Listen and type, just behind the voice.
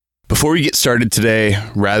Before we get started today,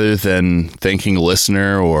 rather than thanking a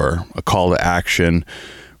listener or a call to action,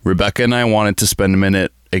 Rebecca and I wanted to spend a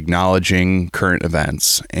minute acknowledging current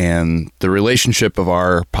events and the relationship of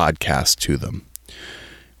our podcast to them.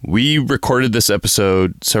 We recorded this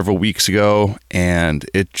episode several weeks ago, and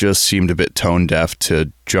it just seemed a bit tone deaf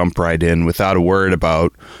to jump right in without a word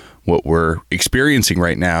about what we're experiencing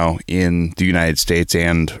right now in the United States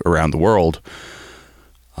and around the world.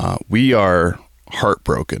 We are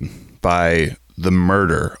heartbroken by the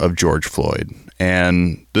murder of George Floyd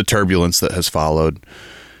and the turbulence that has followed.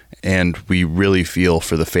 And we really feel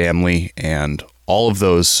for the family and all of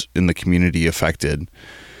those in the community affected.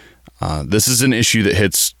 This is an issue that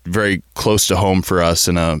hits very close to home for us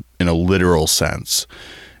in a literal sense.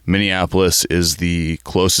 Minneapolis is the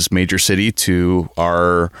closest major city to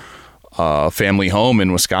our family home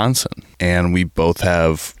in Wisconsin, and we both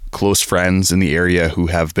have close friends in the area who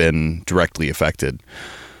have been directly affected.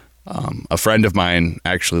 A friend of mine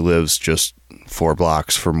actually lives just 4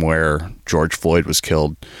 blocks from where George Floyd was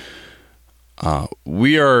killed.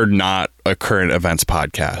 We are not a current events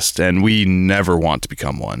podcast, and we never want to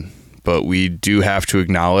become one. But we do have to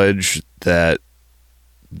acknowledge that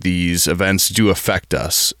these events do affect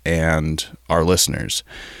us and our listeners.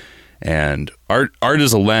 And art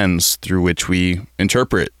is a lens through which we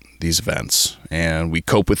interpret these events, and we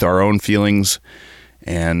cope with our own feelings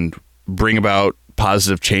and bring about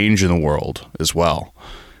positive change in the world as well.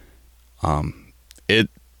 It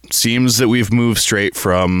seems that we've moved straight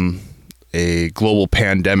from a global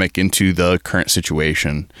pandemic into the current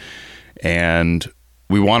situation, and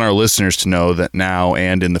we want our listeners to know that now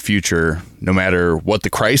and in the future, no matter what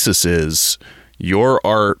the crisis is, your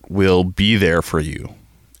art will be there for you.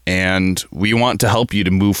 And we want to help you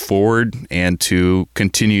to move forward and to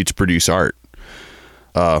continue to produce art.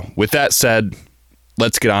 With that said,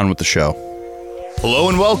 let's get on with the show. Hello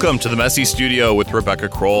and welcome to the Messy Studio with Rebecca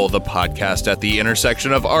Kroll, the podcast at the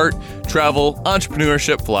intersection of art, travel,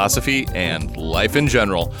 entrepreneurship, philosophy, and life in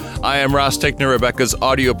general. I am Ross Tickner, Rebecca's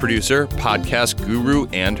audio producer, podcast guru,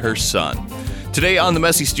 and her son. Today on the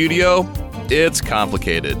Messy Studio, it's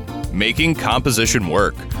complicated. Making composition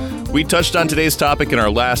work. We touched on today's topic in our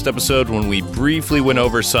last episode when we briefly went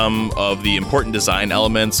over some of the important design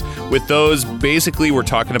elements. With those, basically we're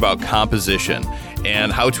talking about composition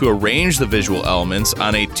and how to arrange the visual elements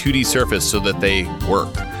on a 2D surface so that they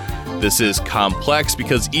work. This is complex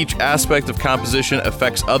because each aspect of composition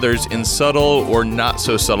affects others in subtle or not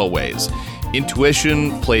so subtle ways.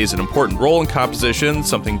 Intuition plays an important role in composition,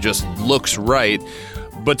 something just looks right.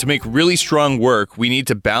 But to make really strong work, we need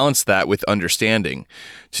to balance that with understanding.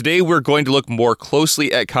 Today, we're going to look more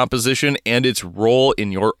closely at composition and its role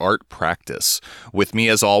in your art practice. With me,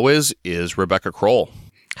 as always, is Rebecca Kroll.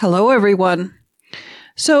 Hello, everyone.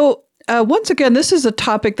 So, once again, this is a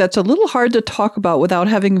topic that's a little hard to talk about without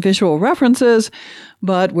having visual references,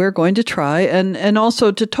 but we're going to try, and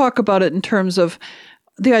also to talk about it in terms of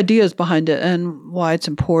the ideas behind it and why it's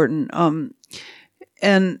important.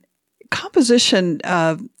 And composition,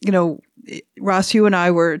 Ross, you and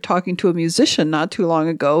I were talking to a musician not too long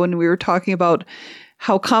ago, and we were talking about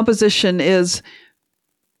how composition is,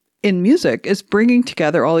 in music, is bringing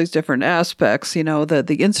together all these different aspects,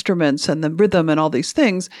 the instruments and the rhythm and all these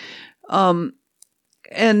things. And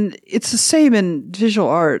it's the same in visual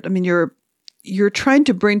art. I mean, you're trying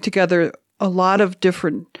to bring together a lot of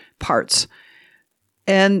different parts,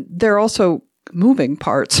 and they're also moving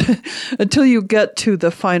parts until you get to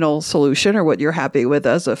the final solution or what you're happy with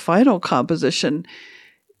as a final composition.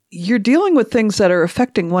 You're dealing with things that are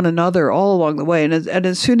affecting one another all along the way. And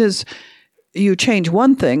as soon as you change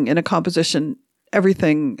one thing in a composition,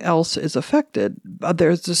 everything else is affected.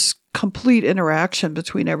 There's this complete interaction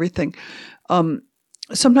between everything.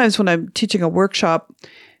 Sometimes when I'm teaching a workshop,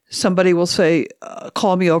 somebody will say,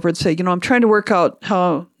 call me over and say, I'm trying to work out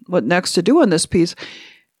what next to do on this piece.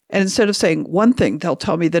 And instead of saying one thing, they'll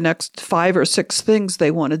tell me the next 5 or 6 things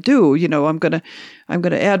they want to do. I'm going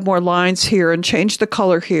to add more lines here and change the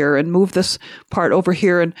color here and move this part over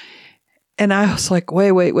here. And I was like,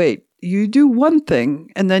 wait. You do one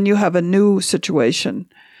thing and then you have a new situation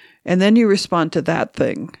and then you respond to that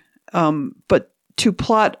thing. But to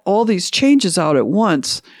plot all these changes out at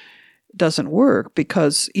once doesn't work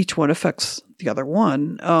because each one affects the other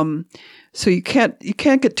one. So you can't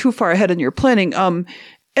get too far ahead in your planning.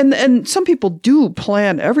 And some people do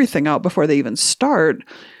plan everything out before they even start,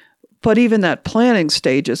 but even that planning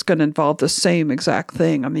stage is going to involve the same exact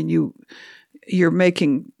thing. I mean, you're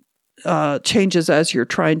making changes as you're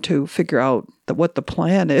trying to figure out what the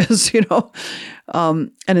plan is,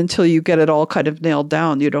 and until you get it all kind of nailed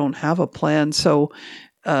down, you don't have a plan. So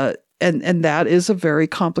and that is a very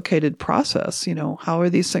complicated process. How are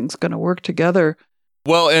these things going to work together?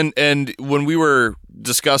 Well, and when we were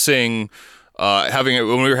discussing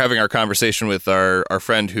when we were having our conversation with our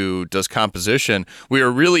friend who does composition, we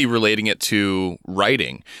were really relating it to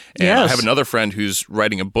writing. And yes. I have another friend who's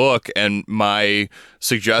writing a book, and my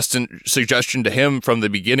suggestion to him from the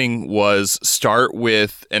beginning was start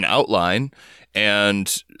with an outline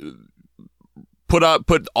and put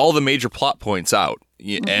all the major plot points out.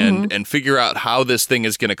 And figure out how this thing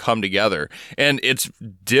is going to come together. And it's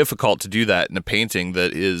difficult to do that in a painting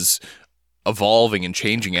that is evolving and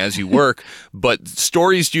changing as you work, but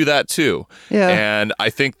stories do that too. Yeah. And I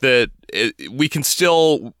think that we can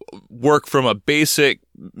still work from a basic,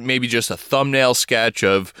 maybe just a thumbnail sketch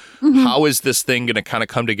of how is this thing going to kind of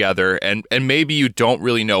come together, and maybe you don't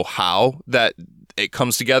really know how that it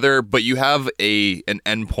comes together, but you have an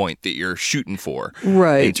endpoint that you're shooting for,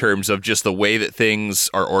 right? In terms of just the way that things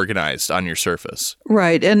are organized on your surface,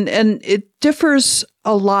 right? And it differs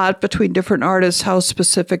a lot between different artists how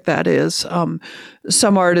specific that is.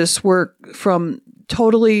 Some artists work from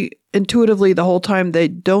totally intuitively the whole time; they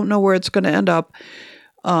don't know where it's going to end up,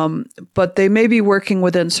 but they may be working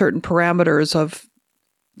within certain parameters of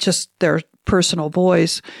just their personal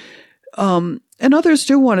voice, and others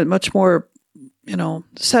do want it much more,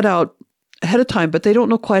 set out ahead of time, but they don't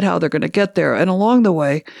know quite how they're going to get there. And along the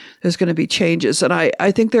way, there's going to be changes. And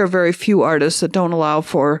I think there are very few artists that don't allow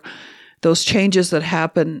for those changes that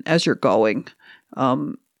happen as you're going.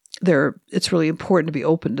 It's really important to be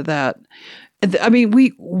open to that. I mean,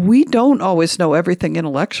 we don't always know everything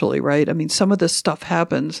intellectually, right? I mean, some of this stuff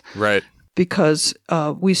happens right, because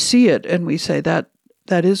we see it and we say that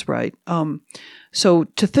is right. So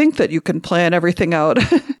to think that you can plan everything out.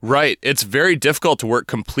 Right. It's very difficult to work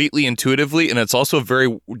completely intuitively, and it's also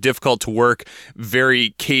very difficult to work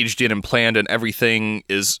very caged in and planned, and everything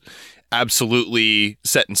is absolutely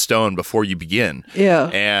set in stone before you begin. Yeah.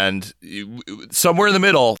 And somewhere in the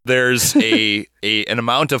middle, there's an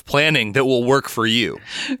amount of planning that will work for you.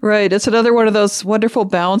 Right. It's another one of those wonderful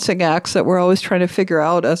balancing acts that we're always trying to figure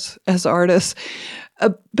out as artists.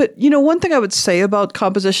 But, one thing I would say about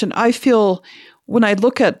composition, I feel when I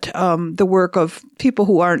look at the work of people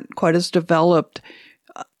who aren't quite as developed,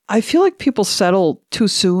 I feel like people settle too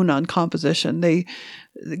soon on composition. They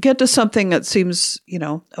get to something that seems,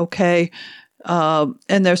 okay,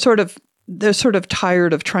 and they're sort of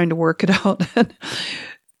tired of trying to work it out.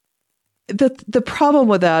 The problem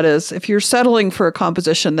with that is if you're settling for a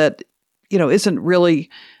composition that, isn't really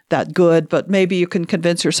that good, but maybe you can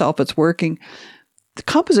convince yourself it's working. The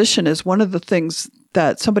composition is one of the things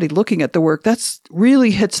that somebody looking at the work, that's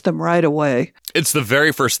really hits them right away. It's the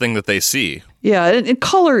very first thing that they see. Yeah, and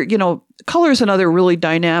color, color is another really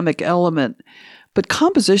dynamic element. But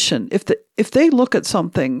composition, if they look at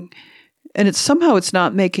something and it's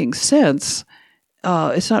not making sense,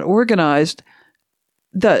 it's not organized,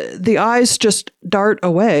 the eyes just dart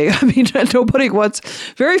away. I mean,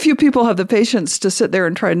 very few people have the patience to sit there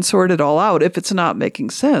and try and sort it all out if it's not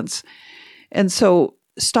making sense. And so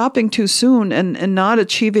stopping too soon and not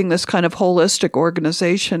achieving this kind of holistic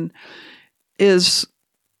organization is,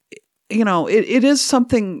 it is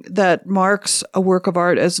something that marks a work of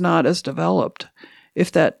art as not as developed.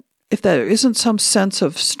 If there isn't some sense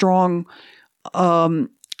of strong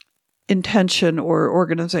intention or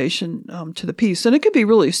organization to the piece, and it can be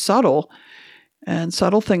really subtle, and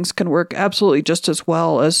subtle things can work absolutely just as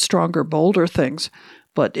well as stronger, bolder things.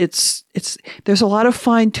 But there's a lot of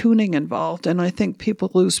fine tuning involved, and I think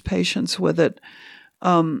people lose patience with it,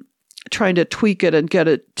 trying to tweak it and get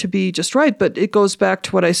it to be just right. But it goes back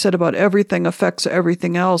to what I said about everything affects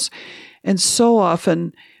everything else, and so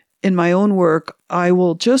often in my own work, I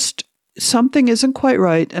will something isn't quite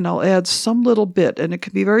right, and I'll add some little bit, and it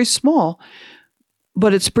can be very small,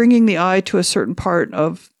 but it's bringing the eye to a certain part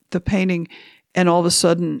of the painting, and all of a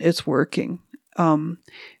sudden it's working.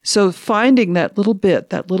 So finding that little bit,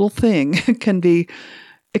 that little thing it can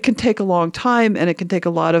take a long time, and it can take a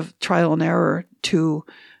lot of trial and error to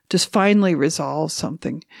just finally resolve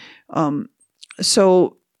something.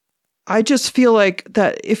 So I just feel like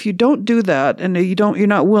that if you don't do that, and you're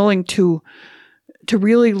not willing to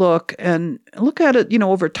really look at it,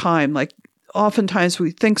 over time, like oftentimes we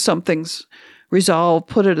think something's resolved,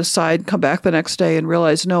 put it aside, come back the next day and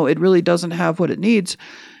realize, no, it really doesn't have what it needs.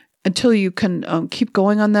 Until you can keep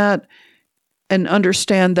going on that and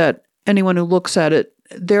understand that anyone who looks at it,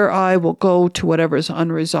 their eye will go to whatever is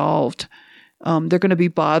unresolved. They're going to be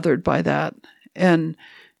bothered by that. And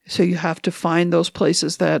so you have to find those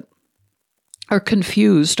places that are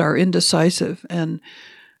confused, are indecisive, and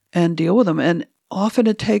deal with them. And often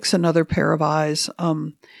it takes another pair of eyes.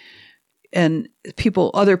 and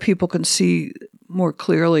other people can see more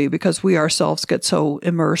clearly because we ourselves get so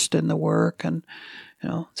immersed in the work, and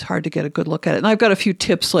it's hard to get a good look at it. And I've got a few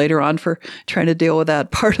tips later on for trying to deal with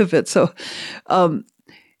that part of it. So,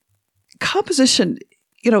 composition,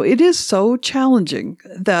 it is so challenging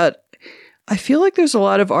that I feel like there's a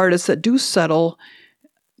lot of artists that do settle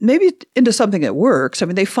maybe into something that works. I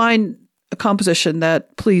mean, they find a composition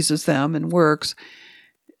that pleases them and works,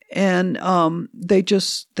 and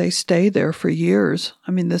they stay there for years.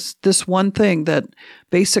 I mean, this one thing, that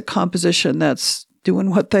basic composition that's doing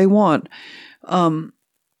what they want. And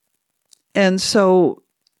so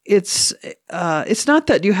it's not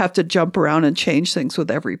that you have to jump around and change things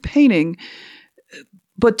with every painting,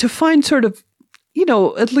 but to find sort of,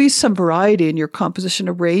 at least some variety in your composition,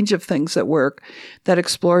 a range of things that work, that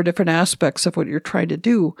explore different aspects of what you're trying to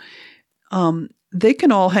do. They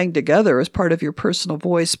can all hang together as part of your personal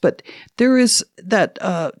voice, but there is that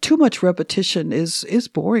too much repetition is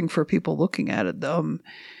boring for people looking at it.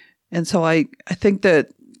 And so I think that,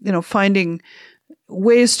 finding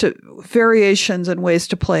variations and ways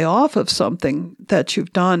to play off of something that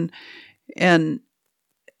you've done and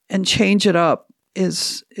change it up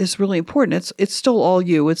is really important. It's still all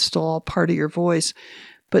you. It's still all part of your voice.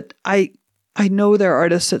 But I know there are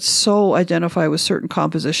artists that so identify with certain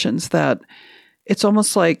compositions that it's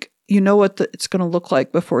almost like what it's going to look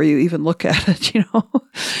like before you even look at it,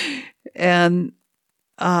 And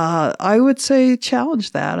I would say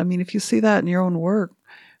challenge that. I mean, if you see that in your own work,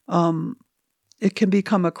 it can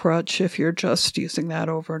become a crutch if you're just using that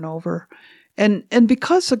over and over. And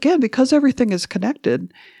because everything is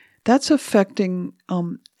connected, that's affecting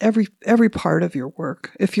every part of your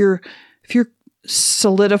work. If you're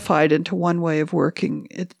solidified into one way of working,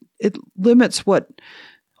 it limits what,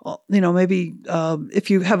 maybe if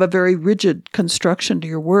you have a very rigid construction to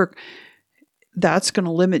your work, that's going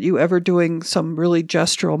to limit you ever doing some really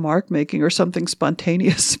gestural mark making or something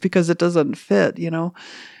spontaneous because it doesn't fit,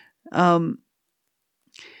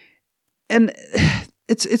 And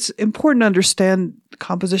it's important to understand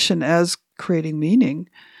composition as creating meaning.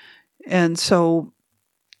 And so,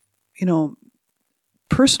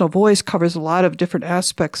 personal voice covers a lot of different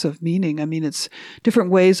aspects of meaning. I mean, it's different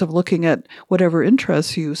ways of looking at whatever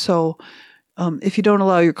interests you. So if you don't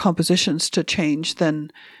allow your compositions to change,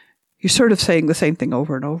 then you're sort of saying the same thing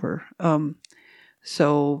over and over.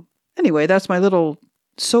 So anyway, that's my little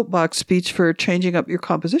soapbox speech for changing up your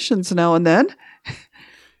compositions now and then.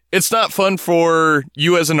 It's not fun for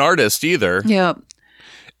you as an artist either. Yeah.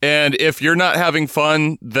 And if you're not having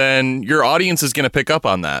fun, then your audience is going to pick up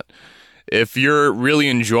on that. If you're really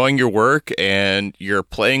enjoying your work and you're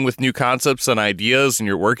playing with new concepts and ideas and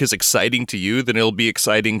your work is exciting to you, then it'll be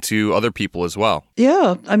exciting to other people as well.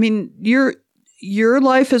 Yeah. I mean, your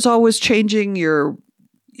life is always changing.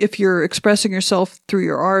 If you're expressing yourself through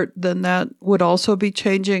your art, then that would also be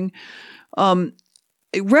changing. I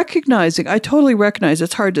totally recognize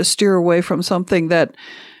it's hard to steer away from something that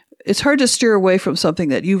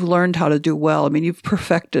you've learned how to do well. I mean, you've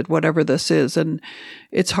perfected whatever this is, and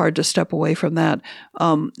it's hard to step away from that.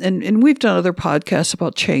 And we've done other podcasts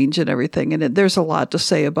about change and everything, and there's a lot to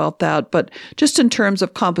say about that. But just in terms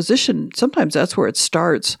of composition, sometimes that's where it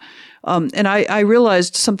starts. And I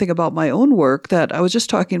realized something about my own work that I was just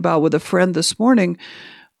talking about with a friend this morning,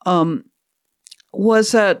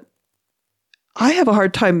 was that I have a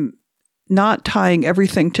hard time not tying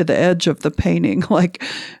everything to the edge of the painting. Like,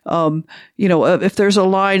 if there's a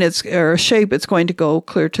line or a shape, it's going to go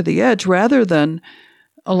clear to the edge rather than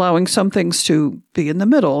allowing some things to be in the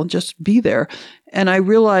middle and just be there. And I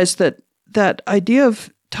realized that idea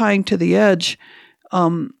of tying to the edge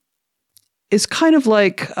is kind of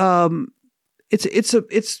like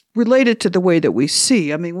it's related to the way that we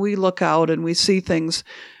see. I mean, we look out and we see things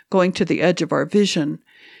going to the edge of our vision.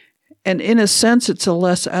 And in a sense, it's a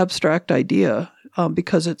less abstract idea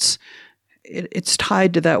because it's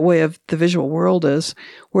tied to that way of the visual world is.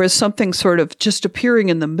 Whereas something sort of just appearing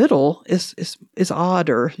in the middle is odd,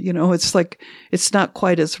 or it's like it's not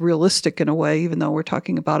quite as realistic in a way, even though we're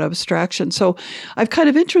talking about abstraction. So I'm kind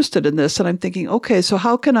of interested in this, and I'm thinking, okay, so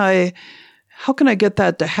how can I get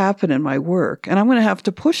that to happen in my work? And I'm going to have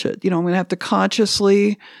to push it. I'm going to have to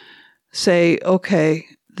consciously say, okay,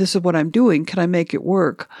 this is what I'm doing. Can I make it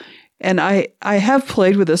work? And I have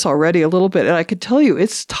played with this already a little bit, and I could tell you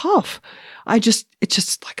it's tough. It's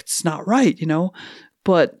just like, it's not right,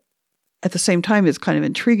 but at the same time, it's kind of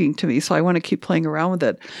intriguing to me. So I want to keep playing around with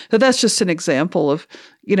it. So that's just an example of,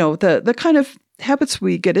 the kind of habits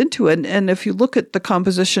we get into. And if you look at the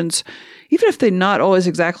compositions, even if they're not always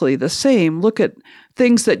exactly the same, look at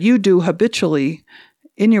things that you do habitually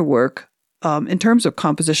in your work. in terms of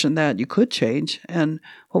composition that you could change. And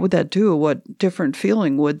what would that do? What different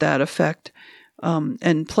feeling would that affect?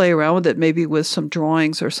 And play around with it, maybe with some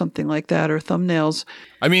drawings or something like that, or thumbnails.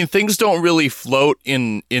 I mean, things don't really float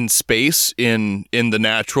in space in the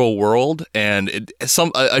natural world, and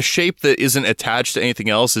a shape that isn't attached to anything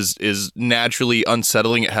else is naturally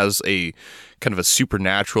unsettling. It has a kind of a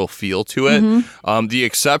supernatural feel to it. Mm-hmm. The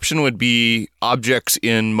exception would be objects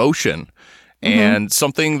in motion, and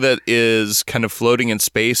something that is kind of floating in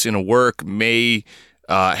space in a work may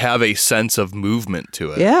have a sense of movement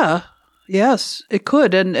to it. Yeah. Yes, it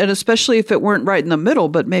could. And especially if it weren't right in the middle,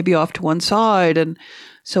 but maybe off to one side. And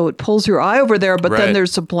so it pulls your eye over there, but then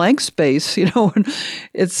there's a blank space, and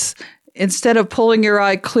it's instead of pulling your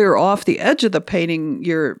eye clear off the edge of the painting,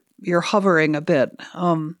 you're hovering a bit.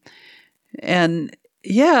 And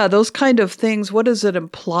yeah, those kind of things, what does it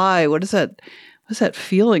imply? What's that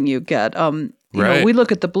feeling you get? We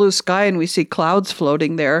look at the blue sky and we see clouds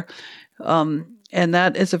floating there. And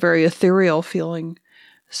that is a very ethereal feeling.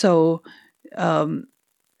 So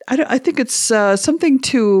I think it's something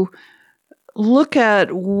to look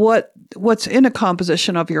at what's in a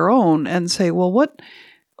composition of your own and say, well,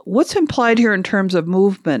 what's implied here in terms of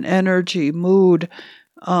movement, energy, mood,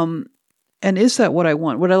 and is that what I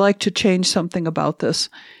want? Would I like to change something about this?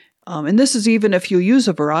 And this is even if you use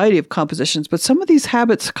a variety of compositions, but some of these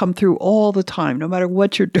habits come through all the time, no matter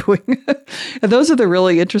what you're doing. And those are the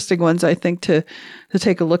really interesting ones, I think, to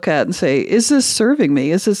take a look at and say, is this serving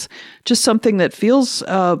me? Is this just something that feels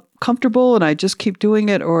comfortable and I just keep doing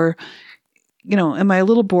it? Or, am I a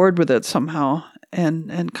little bored with it somehow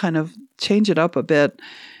and kind of change it up a bit?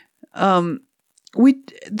 The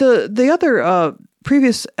other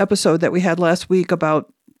previous episode that we had last week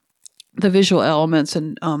about the visual elements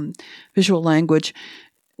and visual language,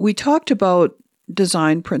 we talked about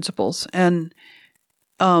design principles, and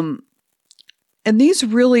these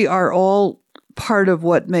really are all part of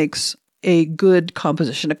what makes a good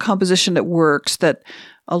composition, a composition that works, that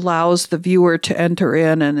allows the viewer to enter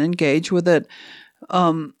in and engage with it.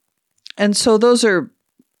 And so those are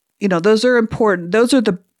important. Those are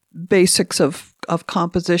the basics of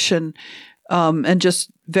composition. And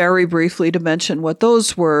just very briefly to mention what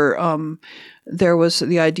those were, there was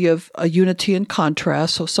the idea of a unity and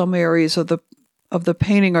contrast. So some areas of the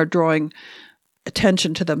painting are drawing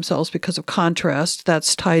attention to themselves because of contrast.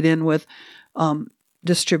 That's tied in with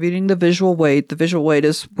distributing the visual weight. The visual weight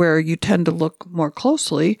is where you tend to look more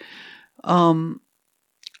closely.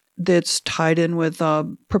 That's tied in with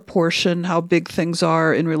proportion, how big things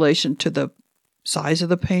are in relation to the size of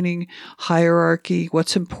the painting, hierarchy,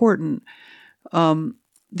 what's important.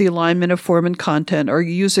 The alignment of form and content, or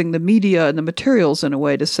using the media and the materials in a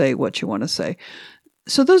way to say what you want to say.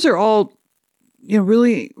 So those are all,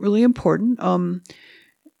 really, really important.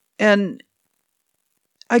 And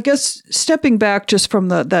I guess stepping back just from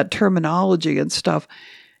that terminology and stuff,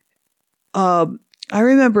 I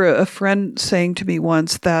remember a friend saying to me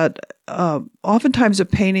once that oftentimes a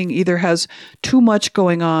painting either has too much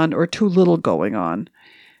going on or too little going on.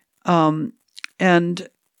 And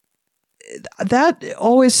that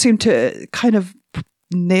always seemed to kind of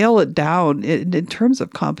nail it down in terms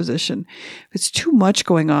of composition. If it's too much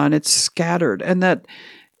going on, it's scattered, and that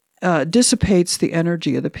dissipates the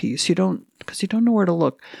energy of the piece. Because you don't know where to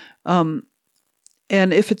look. And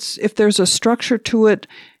if there's a structure to it,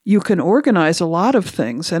 you can organize a lot of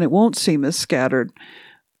things, and it won't seem as scattered.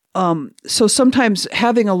 So sometimes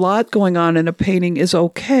having a lot going on in a painting is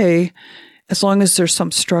okay, as long as there's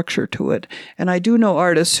some structure to it. And I do know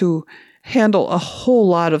artists who handle a whole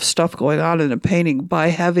lot of stuff going on in a painting by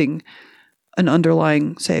having an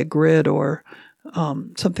underlying, say, a grid or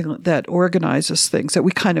something that organizes things that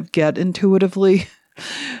we kind of get intuitively.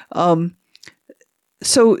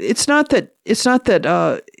 So it's not that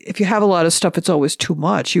if you have a lot of stuff, it's always too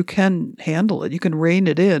much. You can handle it. You can rein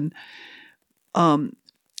it in.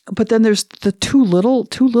 But then there's the too little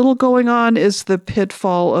going on is the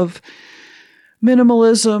pitfall of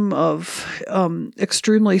minimalism, of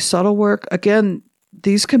extremely subtle work. Again,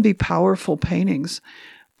 these can be powerful paintings,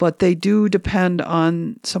 but they do depend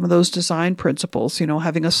on some of those design principles,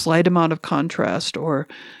 having a slight amount of contrast or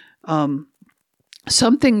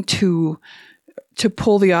something to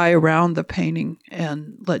pull the eye around the painting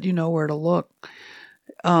and let you know where to look.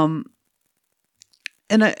 Another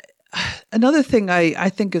thing I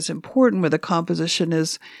think is important with a composition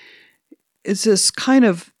is this kind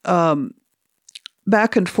of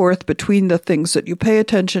back and forth between the things that you pay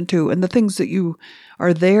attention to and the things that you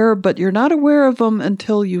are there, but you're not aware of them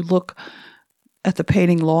until you look at the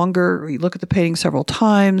painting longer, or you look at the painting several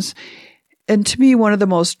times. And to me, one of the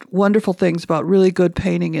most wonderful things about really good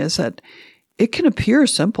painting is that it can appear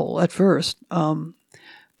simple at first,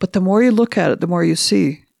 but the more you look at it, the more you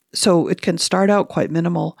see. So it can start out quite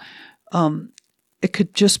minimal. It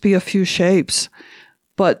could just be a few shapes,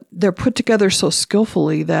 but they're put together so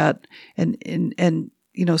skillfully that, and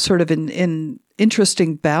sort of in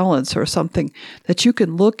interesting balance or something, that you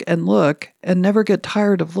can look and never get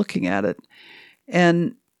tired of looking at it.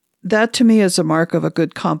 And that to me is a mark of a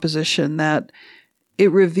good composition, that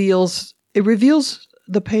it reveals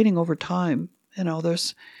the painting over time.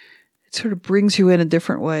 It sort of brings you in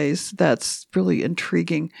different ways. That's really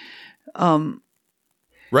intriguing.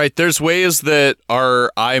 Right. There's ways that our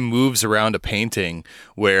eye moves around a painting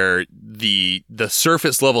where the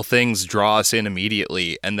surface level things draw us in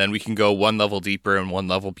immediately, and then we can go one level deeper and one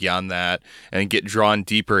level beyond that and get drawn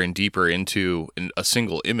deeper and deeper into a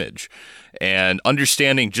single image. And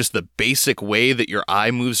understanding just the basic way that your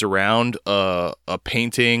eye moves around a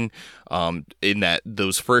painting in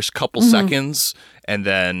those first couple seconds, and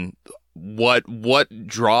then what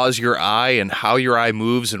draws your eye and how your eye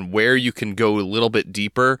moves and where you can go a little bit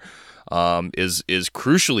deeper is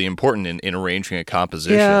crucially important in arranging a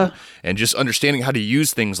composition. Yeah. And just understanding how to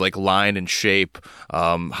use things like line and shape,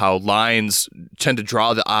 how lines tend to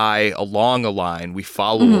draw the eye along a line. We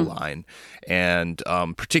follow a line, and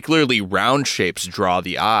particularly round shapes draw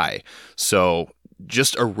the eye. So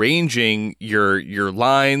just arranging your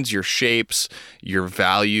lines, your shapes, your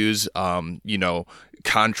values,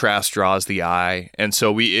 contrast draws the eye, and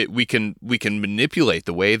so we can manipulate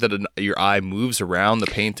the way that your eye moves around the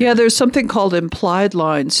painting. Yeah, there's something called implied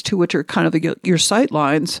lines too, which are kind of your sight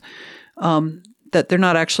lines, that they're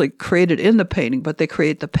not actually created in the painting, but they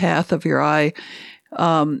create the path of your eye,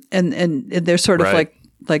 and they're sort of right.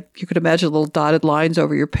 like you could imagine little dotted lines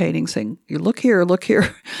over your painting saying, "You look here, look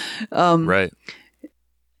here." Right.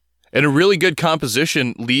 And a really good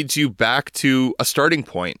composition leads you back to a starting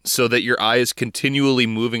point so that your eye is continually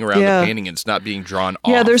moving around the painting and it's not being drawn off.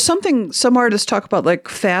 Yeah, there's something some artists talk about, like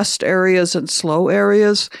fast areas and slow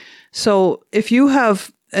areas. So if you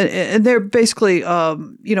have, and they're basically,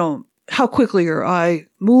 how quickly your eye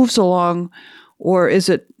moves along, or is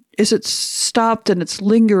it stopped and it's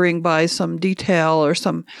lingering by some detail or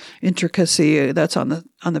some intricacy that's on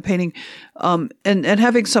the painting, and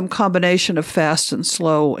having some combination of fast and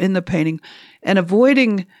slow in the painting, and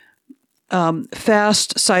avoiding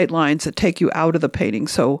fast sight lines that take you out of the painting.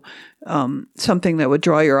 So something that would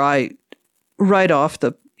draw your eye right off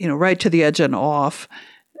right to the edge and off.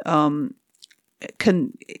 Sometimes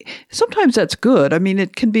that's good. I mean,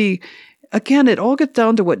 it can be. Again, it all gets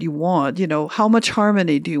down to what you want. How much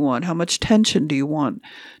harmony do you want? How much tension do you want?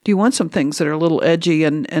 Do you want some things that are a little edgy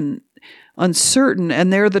and uncertain?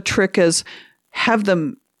 And there the trick is, have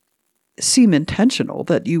them seem intentional,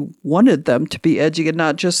 that you wanted them to be edgy and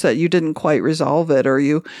not just that you didn't quite resolve it or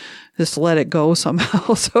you just let it go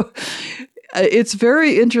somehow. So it's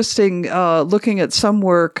very interesting looking at some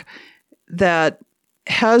work that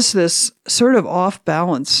has this sort of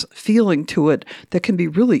off-balance feeling to it that can be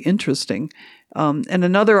really interesting. And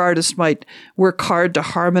another artist might work hard to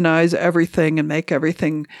harmonize everything and make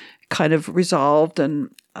everything kind of resolved and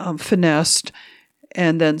finessed.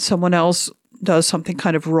 And then someone else does something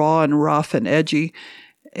kind of raw and rough and edgy.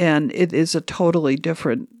 And it is a totally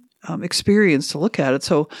different experience to look at it.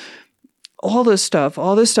 So all this stuff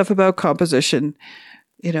about composition,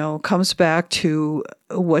 comes back to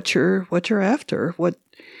what you're after.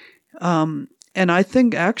 And I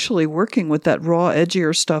think actually working with that raw,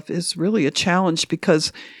 edgier stuff is really a challenge,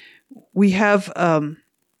 because we have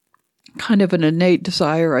kind of an innate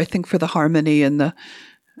desire, I think, for the harmony and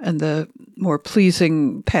the more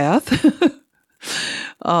pleasing path.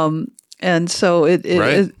 And so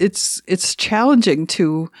it's challenging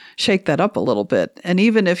to shake that up a little bit. And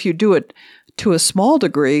even if you do it to a small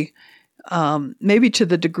degree, maybe to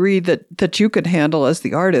the degree that you can handle as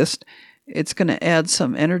the artist, it's going to add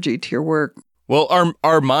some energy to your work. Well,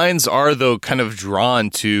 our minds are, though, kind of drawn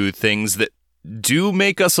to things that do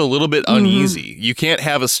make us a little bit uneasy. You can't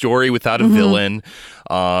have a story without a villain.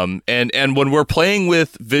 And when we're playing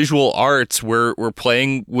with visual arts, we're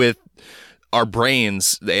playing with our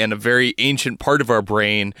brains, and a very ancient part of our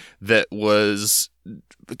brain that was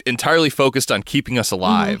entirely focused on keeping us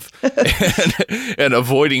alive and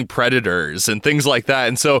avoiding predators and things like that.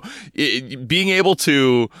 And so being able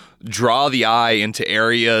to draw the eye into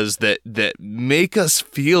areas that make us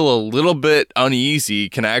feel a little bit uneasy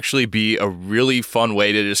can actually be a really fun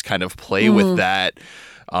way to just kind of play with that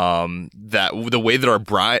the way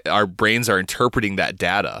that our brains are interpreting that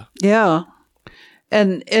data. Yeah.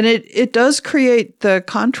 And it does create the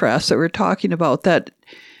contrast that we're talking about, that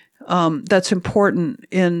that's important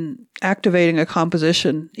in activating a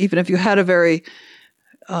composition. Even if you had a very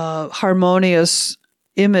harmonious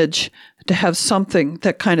image, to have something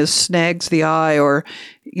that kind of snags the eye or,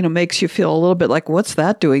 makes you feel a little bit like, what's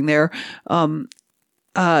that doing there?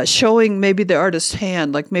 Showing maybe the artist's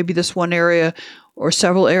hand, like maybe this one area or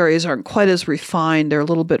several areas aren't quite as refined. They're a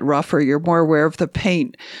little bit rougher. You're more aware of the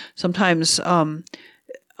paint. Sometimes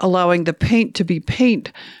allowing the paint to be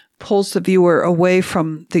paint pulls the viewer away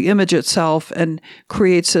from the image itself and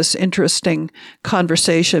creates this interesting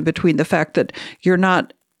conversation between the fact that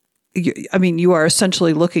you are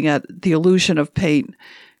essentially looking at the illusion of paint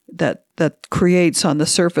that creates on the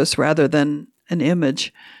surface rather than an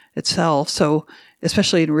image itself. So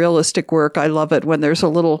especially in realistic work, I love it when there's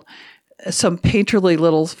some painterly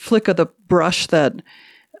little flick of the brush that,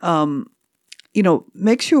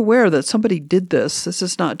 makes you aware that somebody did this. This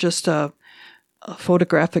is not just a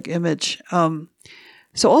photographic image.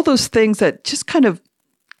 So all those things that just kind of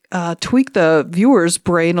tweak the viewer's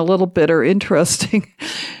brain a little bit are interesting.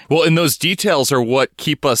 Well, and those details are what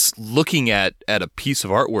keep us looking at a piece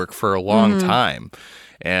of artwork for a long time.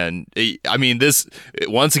 And I mean, this,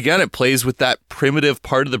 once again, it plays with that primitive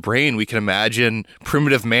part of the brain. We can imagine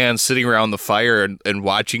primitive man sitting around the fire and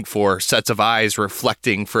watching for sets of eyes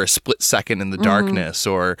reflecting for a split second in the darkness,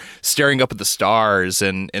 or staring up at the stars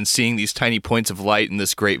and seeing these tiny points of light in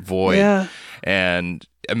this great void, and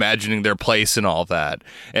imagining their place in all that.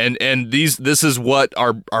 And this is what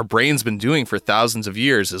our brain's been doing for thousands of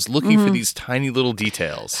years, is looking for these tiny little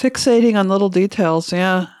details. Fixating on little details,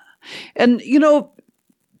 yeah. And,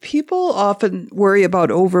 people often worry about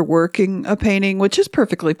overworking a painting, which is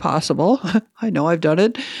perfectly possible. I know I've done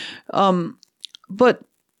it. But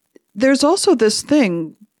there's also this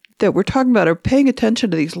thing that we're talking about, are paying attention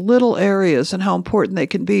to these little areas and how important they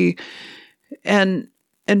can be. And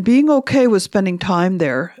being okay with spending time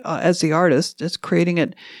there as the artist, as creating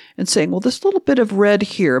it, and saying, well, this little bit of red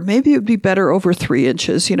here, maybe it would be better over 3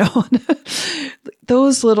 inches,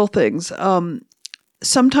 Those little things.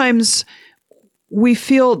 Sometimes we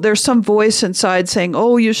feel there's some voice inside saying,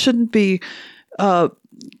 oh, you shouldn't be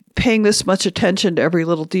paying this much attention to every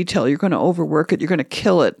little detail. You're going to overwork it. You're going to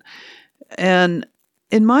kill it. And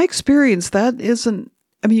in my experience, that isn't,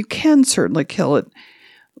 you can certainly kill it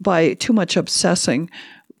by too much obsessing.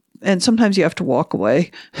 And sometimes you have to walk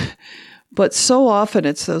away. But so often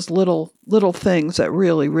it's those little things that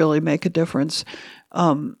really, really make a difference.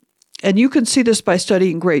 And you can see this by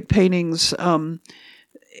studying great paintings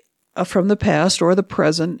from the past or the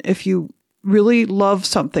present. If you really love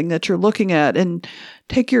something that you're looking at, and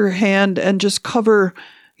take your hand and just cover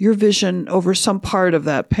your vision over some part of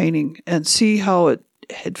that painting and see how it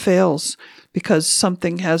fails because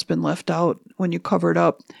something has been left out when you cover it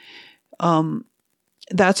up.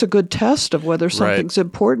 That's a good test of whether something's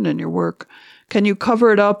important in your work. Can you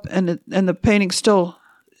cover it up and the painting still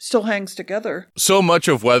hangs together? So much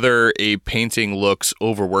of whether a painting looks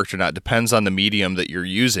overworked or not depends on the medium that you're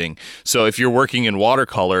using. So if you're working in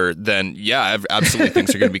watercolor, then absolutely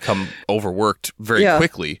things are going to become overworked very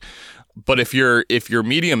quickly. But if your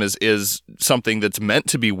medium is something that's meant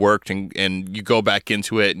to be worked and you go back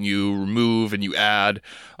into it and you remove and you add,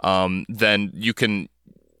 then you can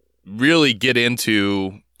really get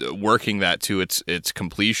into working that to its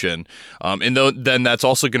completion. Then that's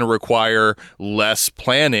also going to require less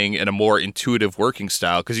planning and a more intuitive working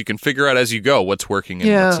style, because you can figure out as you go what's working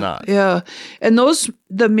and what's not. Yeah. And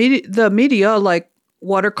the media like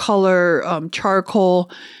watercolor,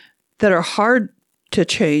 charcoal, that are hard to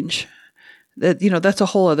change, that's a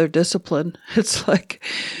whole other discipline. It's like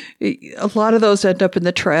a lot of those end up in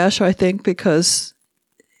the trash, I think, because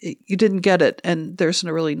you didn't get it and there's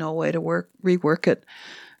really no way to rework it.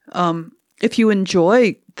 If you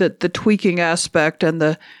enjoy the tweaking aspect and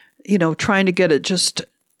the, trying to get it just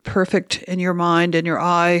perfect in your mind and your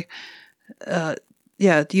eye,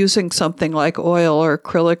 using something like oil or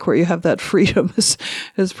acrylic where you have that freedom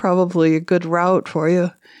is probably a good route for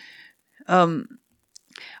you.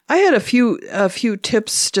 I had a few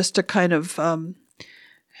tips just to kind of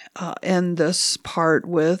end this part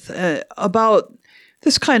with about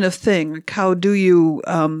this kind of thing. Like, how do you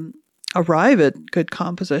arrive at good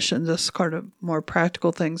composition? This kind of more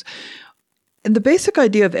practical things. And the basic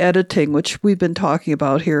idea of editing, which we've been talking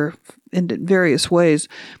about here in various ways,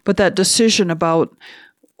 but that decision about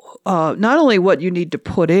not only what you need to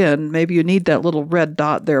put in, maybe you need that little red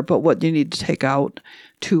dot there, but what you need to take out,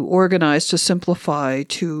 to organize, to simplify,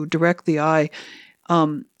 to direct the eye.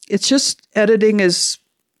 It's just, editing is,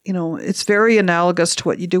 it's very analogous to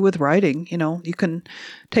what you do with writing. You can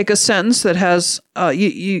take a sentence that has,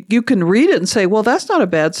 you can read it and say, well, that's not a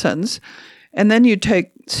bad sentence. And then you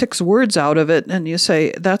take 6 words out of it and you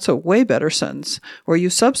say, that's a way better sentence. Or you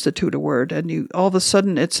substitute a word and you all of a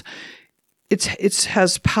sudden it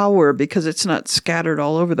has power because it's not scattered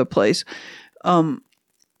all over the place.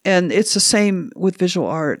 And it's the same with visual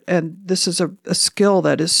art. And this is a skill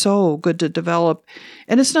that is so good to develop.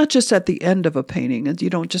 And it's not just at the end of a painting. And you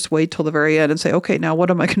don't just wait till the very end and say, okay, now what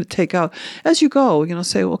am I going to take out? As you go,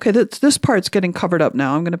 say, okay, this part's getting covered up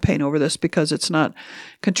now. I'm going to paint over this because it's not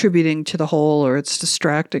contributing to the whole or it's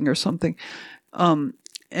distracting or something. And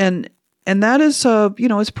that is,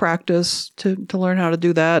 it's practice to learn how to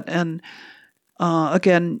do that. And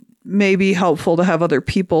again, maybe helpful to have other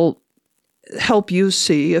people help you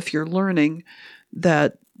see if you're learning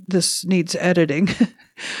that this needs editing.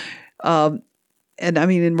 And I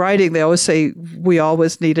mean, in writing, they always say we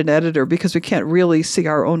always need an editor because we can't really see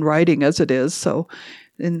our own writing as it is. So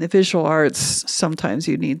in the visual arts, sometimes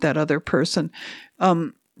you need that other person.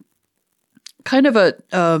 Kind of a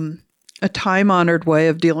time-honored way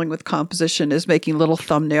of dealing with composition is making little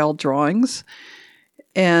thumbnail drawings.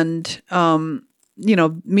 And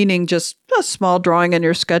meaning just a small drawing in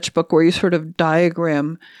your sketchbook where you sort of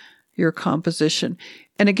diagram your composition.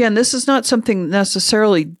 And again, this is not something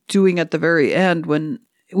necessarily doing at the very end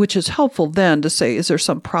which is helpful then to say, is there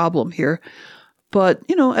some problem here? But,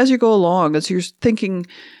 as you go along, as you're thinking,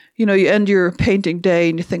 you end your painting day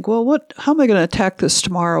and you think, well, how am I going to attack this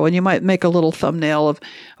tomorrow? And you might make a little thumbnail of,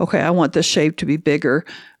 okay, I want this shape to be bigger.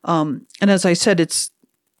 And as I said,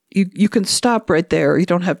 you can stop right there. You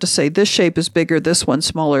don't have to say this shape is bigger, this one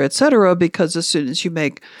smaller, etc. Because as soon as you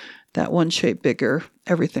make that one shape bigger,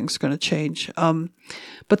 everything's going to change.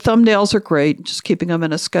 But thumbnails are great. Just keeping them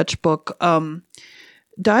in a sketchbook.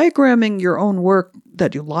 Diagramming your own work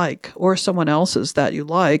that you like or someone else's that you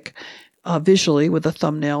like visually with a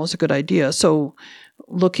thumbnail is a good idea. So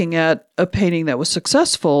looking at a painting that was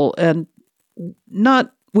successful and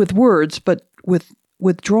not with words, but with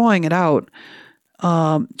drawing it out,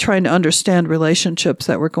 trying to understand relationships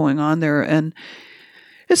that were going on there. And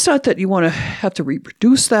it's not that you want to have to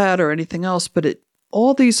reproduce that or anything else, but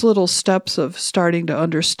all these little steps of starting to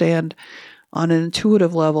understand on an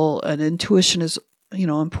intuitive level, and intuition is,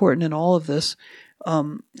 important in all of this,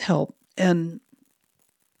 help. And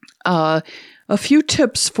a few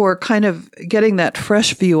tips for kind of getting that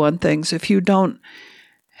fresh view on things. If you don't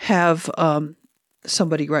have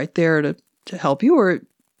somebody right there to help you, or,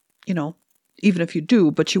 even if you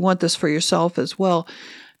do, but you want this for yourself as well,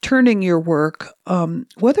 turning your work,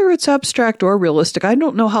 whether it's abstract or realistic. I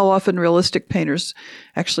don't know how often realistic painters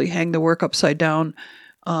actually hang the work upside down.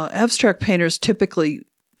 Abstract painters typically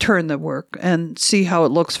turn the work and see how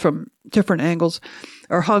it looks from different angles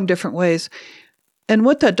or hung different ways. And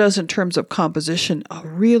what that does in terms of composition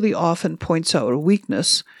really often points out a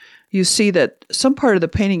weakness. You see that some part of the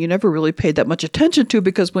painting you never really paid that much attention to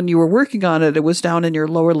because when you were working on it, it was down in your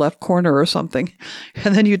lower left corner or something.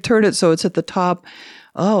 And then you turn it so it's at the top.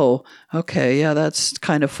 Oh, okay, yeah, that's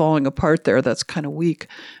kind of falling apart there. That's kind of weak.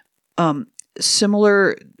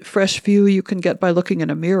 Similar fresh view you can get by looking in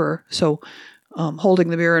a mirror. So holding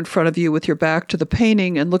the mirror in front of you with your back to the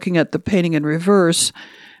painting and looking at the painting in reverse,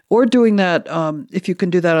 or doing that, if you can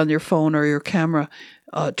do that on your phone or your camera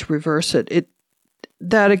to reverse it.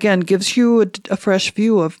 That, again, gives you a fresh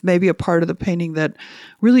view of maybe a part of the painting that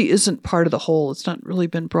really isn't part of the whole. It's not really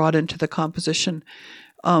been brought into the composition.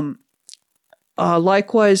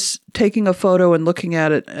 Likewise, taking a photo and looking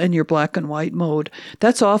at it in your black and white mode.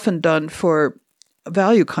 That's often done for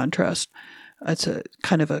value contrast. It's a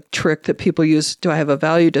kind of a trick that people use. Do I have a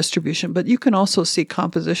value distribution? But you can also see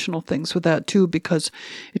compositional things with that too, because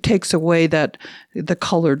it takes away the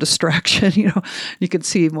color distraction. You can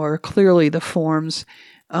see more clearly the forms.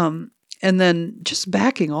 And then just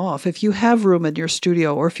backing off. If you have room in your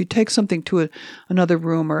studio, or if you take something to another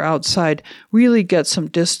room or outside, really get some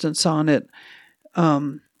distance on it.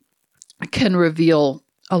 Can reveal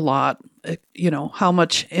a lot. How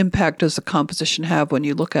much impact does the composition have when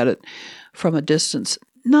you look at it from a distance?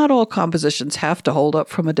 Not all compositions have to hold up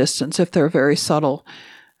from a distance if they're very subtle.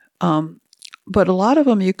 But a lot of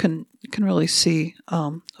them you can really see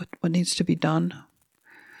what needs to be done.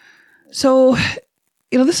 So,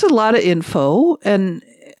 this is a lot of info, and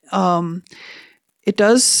it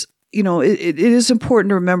does, it is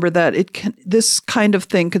important to remember that this kind of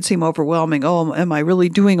thing can seem overwhelming. Oh, am I really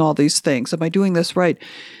doing all these things? Am I doing this right?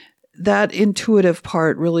 That intuitive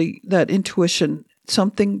part, really, that intuition,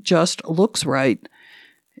 something just looks right,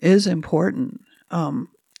 is important,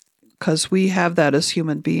 because we have that as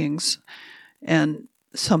human beings, and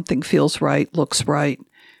something feels right, looks right.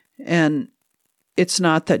 And it's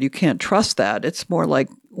not that you can't trust that. It's more like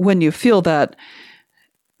when you feel that,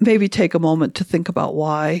 maybe take a moment to think about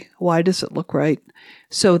why. Why does it look right?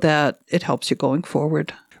 So that it helps you going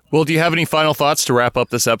forward. Well, do you have any final thoughts to wrap up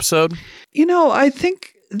this episode? I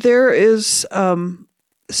think there is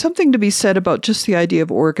something to be said about just the idea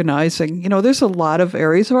of organizing. There's a lot of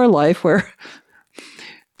areas of our life where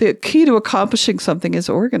the key to accomplishing something is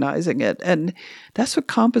organizing it. And that's what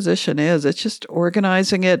composition is. It's just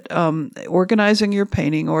organizing it, organizing your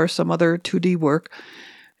painting or some other 2D work.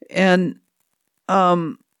 And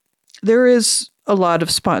there is a lot of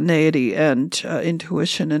spontaneity and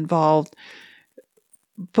intuition involved.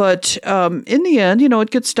 But in the end, it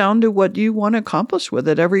gets down to what you want to accomplish with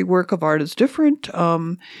it. Every work of art is different.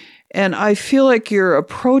 And I feel like your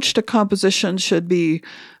approach to composition should be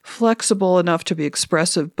flexible enough to be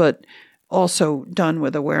expressive, but also done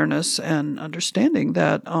with awareness and understanding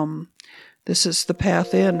that this is the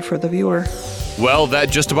path in for the viewer. Well, that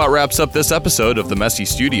just about wraps up this episode of The Messy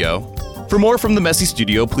Studio. For more from The Messy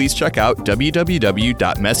Studio, please check out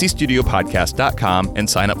www.messystudiopodcast.com and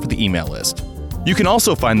sign up for the email list. You can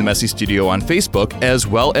also find The Messy Studio on Facebook, as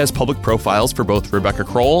well as public profiles for both Rebecca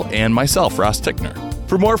Kroll and myself, Ross Tickner.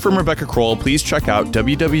 For more from Rebecca Kroll, please check out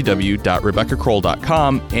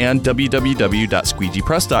www.rebeccakroll.com and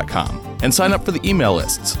www.squeegeepress.com and sign up for the email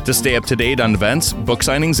lists to stay up to date on events, book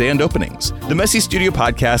signings, and openings. The Messy Studio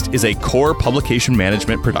Podcast is a core publication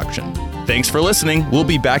management production. Thanks for listening. We'll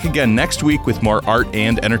be back again next week with more art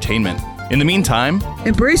and entertainment. In the meantime,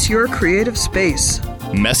 embrace your creative space,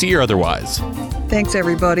 messy or otherwise. Thanks,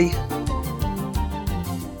 everybody.